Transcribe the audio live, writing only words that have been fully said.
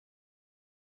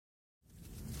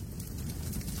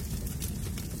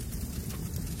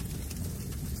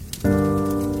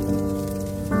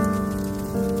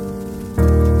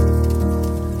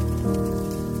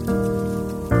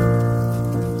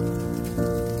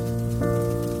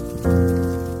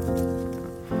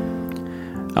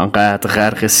آنقدر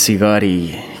غرق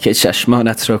سیگاری که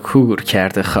چشمانت را کور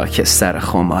کرده خاکستر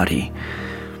خماری.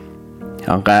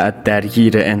 آنقدر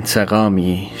درگیر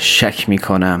انتقامی شک می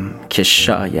کنم که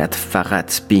شاید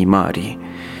فقط بیماری.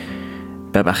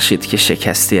 ببخشید که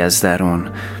شکستی از درون،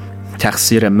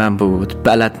 تقصیر من بود،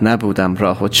 بلد نبودم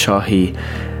راه و چاهی.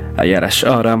 اگر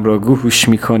اشعارم را گوش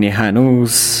می کنی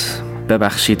هنوز،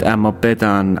 ببخشید اما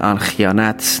بدان آن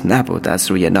خیانت نبود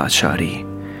از روی ناچاری.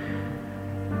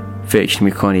 فکر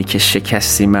می کنی که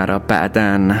شکستی مرا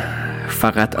بعدن،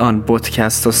 فقط آن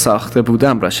پادکست و ساخته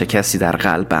بودم را شکستی در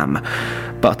قلبم.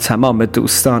 با تمام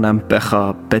دوستانم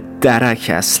بخواب به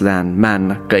درک، اصلا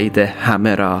من قید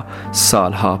همه را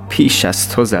سالها پیش از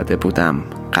تو زده بودم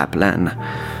قبلا.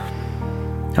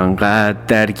 آنقدر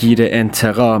درگیر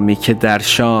انتقامی که در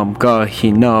شام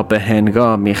گاهی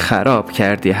نابهنگامی خراب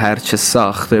کردی هرچه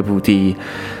ساخته بودی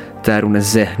درون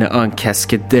ذهن آن کس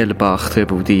که دل باخته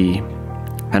بودی.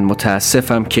 من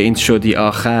متاسفم که این شدی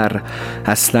آخر،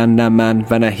 اصلا نه من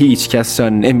و نه هیچ کس را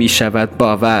نمی شود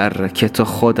باور که تو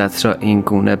خودت را این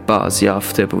گونه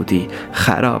بازیافته بودی،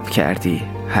 خراب کردی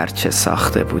هرچه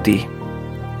ساخته بودی.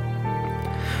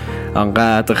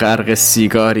 آنقدر غرق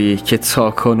سیگاری که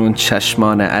تا کنون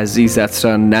چشمان عزیزت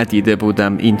را ندیده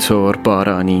بودم اینطور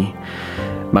بارانی.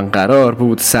 من قرار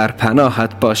بود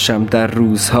سرپناهت باشم در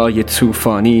روزهای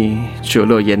طوفانی،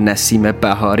 جلوی نسیم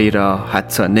بهاری را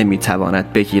حتی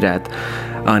نمیتواند بگیرد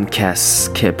آن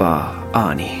کس که با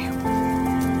آنی.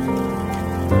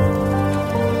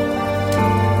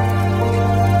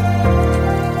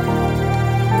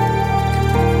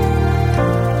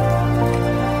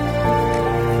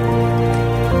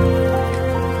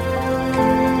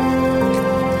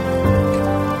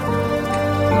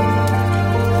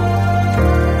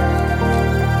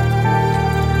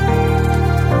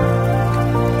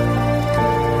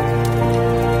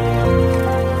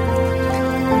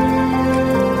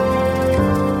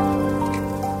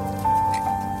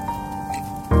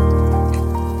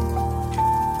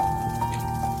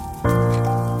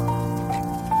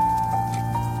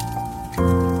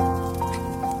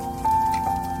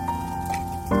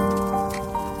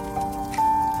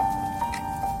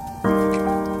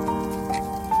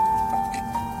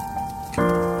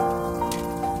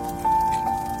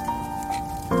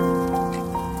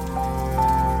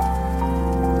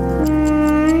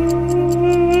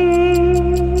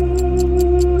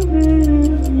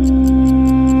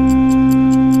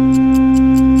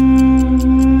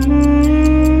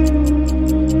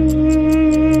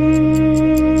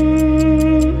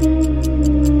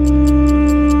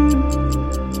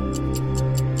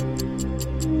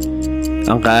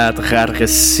 آنقدر غرق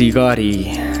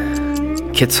سیگاری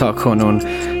که تا کنون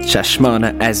چشمان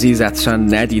عزیزت را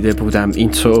ندیده بودم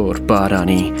اینطور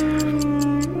بارانی.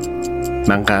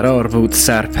 من قرار بود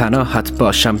سرپناهت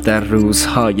باشم در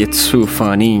روزهای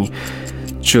طوفانی،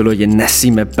 جلوی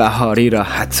نسیم بهاری را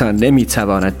حتی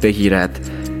نمیتواند بگیرد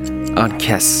آن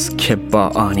کس که با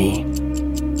آنی.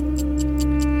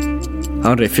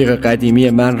 آن رفیق قدیمی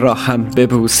من را هم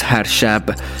ببوس هر شب،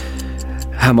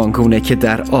 همان گونه که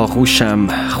در آغوشم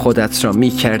خودت را می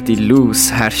کردی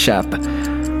لوس هر شب.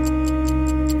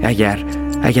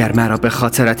 اگر مرا به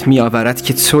خاطرت می آورد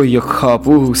که توی و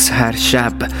کابوس هر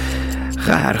شب،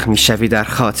 غرق می شوی در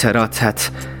خاطراتت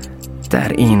در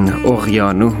این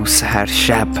اقیانوس هر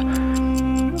شب.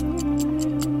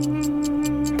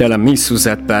 دلم می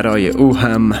سوزد برای او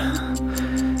هم،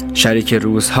 شریک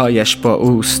روزهایش با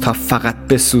اوست تا فقط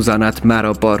بسوزاند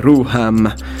مرا با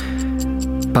روحم.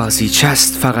 بازیچه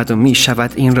است فقط و می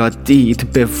شود این را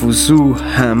دید به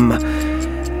وضوح هم.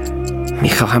 می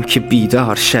خواهم که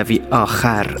بیدار شوی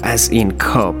آخر از این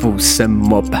کابوس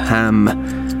مبهم.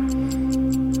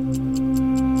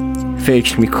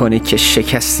 فکر می کنی که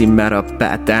شکستی مرا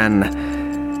بعدن،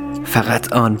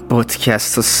 فقط آن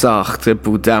پادکست و ساخته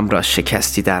بودم را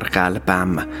شکستی در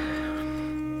قلبم.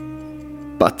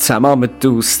 با تمام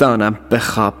دوستانم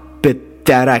بخواب به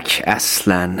درک،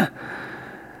 اصلا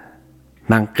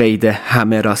من قید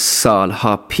همه را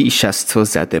سالها پیش از تو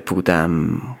زده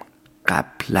بودم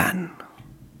قبلا.